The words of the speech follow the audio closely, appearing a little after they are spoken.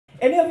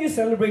Any of you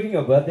celebrating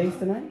your birthdays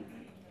tonight?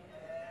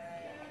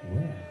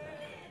 Where?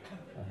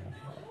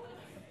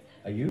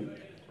 Are you?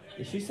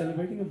 Is she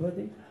celebrating her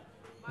birthday?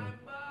 My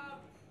mom.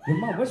 Your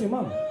mom? Where's your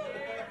mom?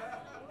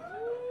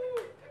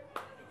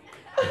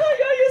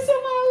 You're so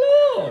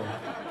malu.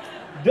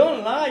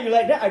 Don't lie, you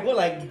like that, I go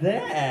like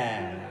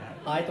that.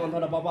 Hi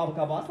tuan-tuan dan puan-puan, apa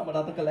khabar?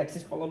 Selamat datang ke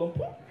Alexis Kuala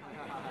Lumpur.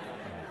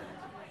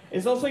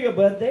 It's also your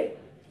birthday?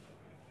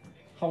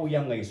 How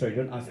young are you? Sorry,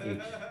 don't ask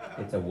age.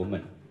 It's a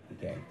woman.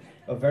 Okay.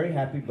 A very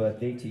happy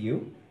birthday to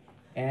you.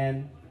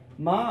 And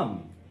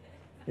Mom,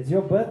 it's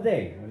your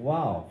birthday.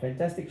 Wow,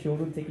 fantastic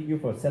children taking you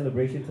for a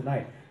celebration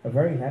tonight. A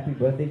very happy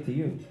birthday to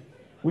you.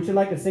 Would you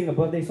like to sing a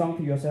birthday song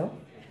to yourself?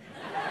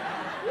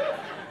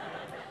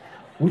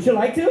 Would you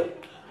like to?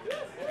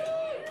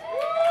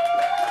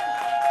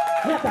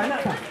 Nak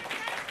tak?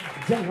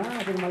 Jangan,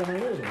 jangan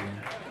malu-malu.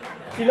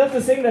 She loves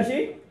to sing, does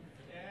she?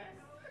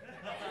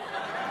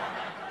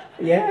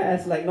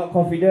 Yes, like not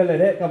confident like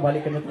that. Kan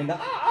balik kena telinga.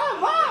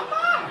 Ma.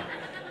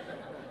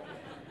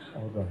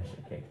 Oh gosh,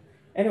 okay.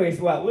 Anyways,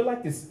 well, we'd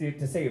like to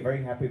say a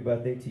very happy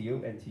birthday to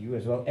you and to you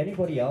as well.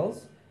 Anybody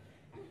else?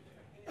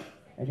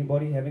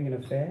 Anybody having an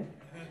affair?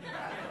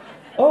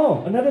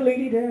 Oh, another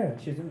lady there.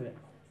 She's doing it.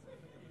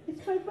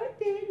 It's my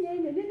birthday.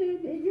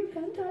 You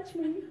can't touch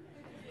me.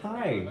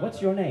 Hi,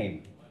 what's your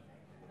name?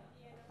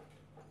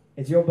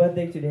 It's your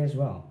birthday today as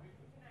well.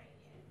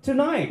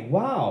 Tonight,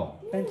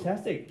 wow,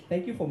 fantastic.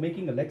 Thank you for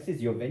making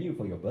Alexis your venue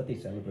for your birthday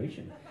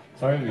celebration.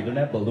 Sorry, we don't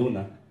have balloon.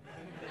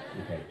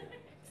 Okay.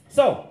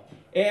 So,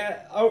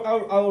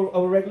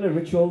 our regular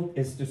ritual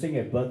is to sing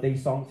a birthday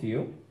song to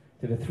you,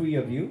 to the three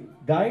of you.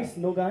 Guys,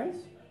 no guys?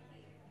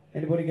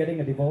 Anybody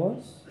getting a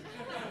divorce?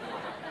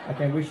 I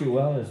can wish you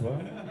well as well.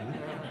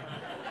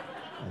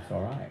 That's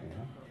all right, you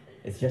know.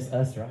 It's just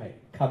us, right?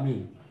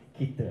 Kami,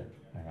 kita.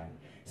 All right.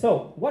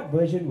 So, what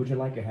version would you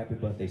like your happy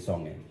birthday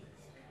song in?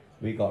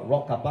 We got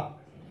rock kapak.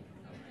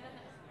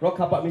 Rock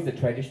kapak means the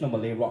traditional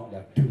Malay rock.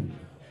 Doom,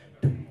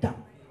 doom, da,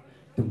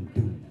 doom,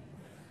 doom,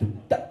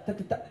 doom, da, da,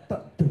 da, da,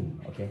 doom.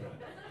 Okay.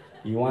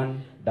 You want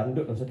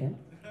dangdut also can.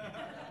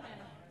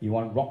 You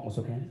want rock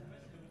also can.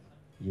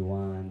 You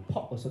want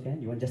pop also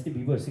can. You want Justin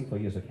Bieber to sing for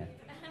you also can.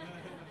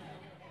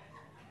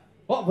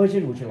 What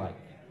version would you like?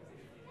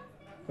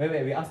 Wait,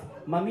 we ask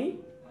Mommy.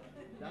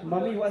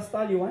 Mommy, what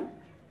style you want?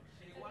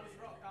 She wants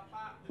rock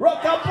kapak.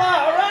 Rock kapak,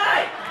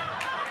 alright!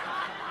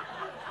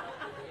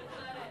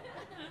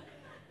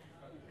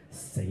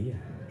 Say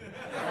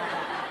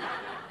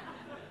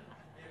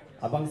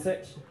Abang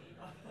search.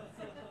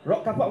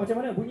 Rock kapak macam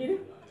mana bunyi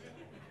dia?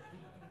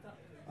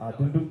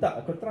 Dum-dum tak,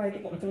 aku try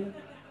tengok macam mana.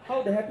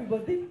 How the happy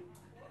birthday?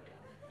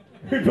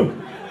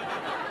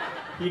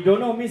 He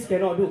don't know means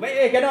cannot do.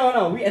 Hey, cannot,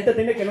 no. We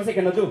entertainer cannot say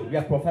cannot do. We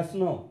are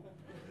professional.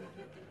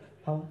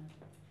 How?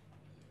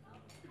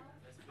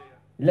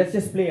 Let's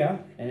just play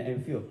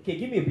and feel. Okay,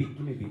 give me a beat,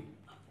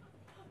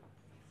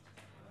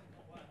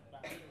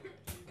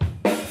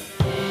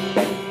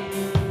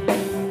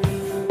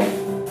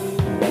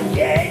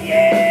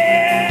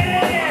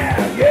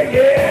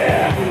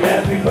 Yeah.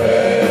 Happy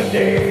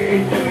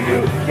birthday to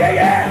you.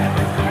 Yeah.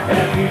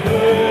 Happy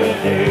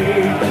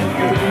birthday to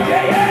you.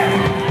 Yeah.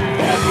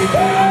 Happy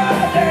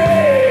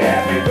birthday.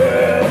 Happy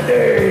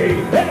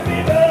birthday. Happy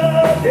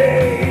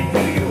birthday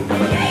to you.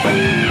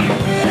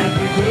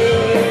 Happy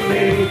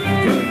birthday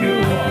to you.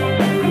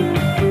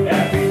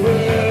 Happy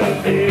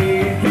birthday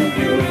to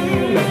you.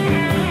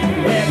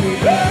 Happy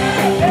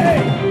birthday.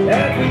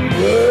 Happy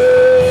birthday.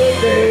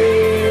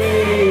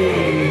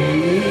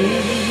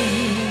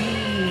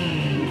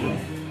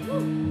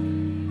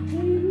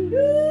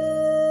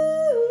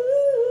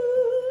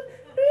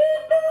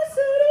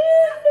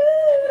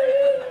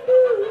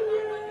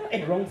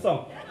 Wrong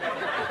song.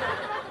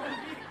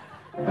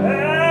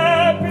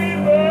 Happy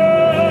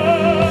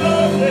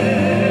birthday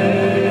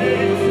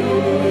to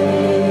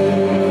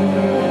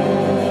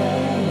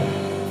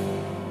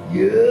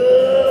you.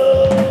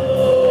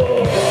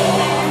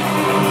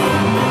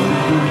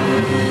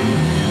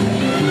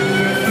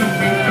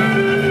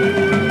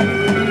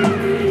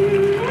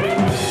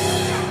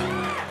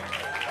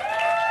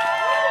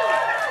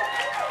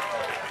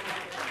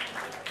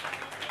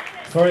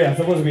 Sorry, I'm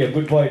supposed to be a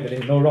good boy today.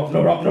 No rock.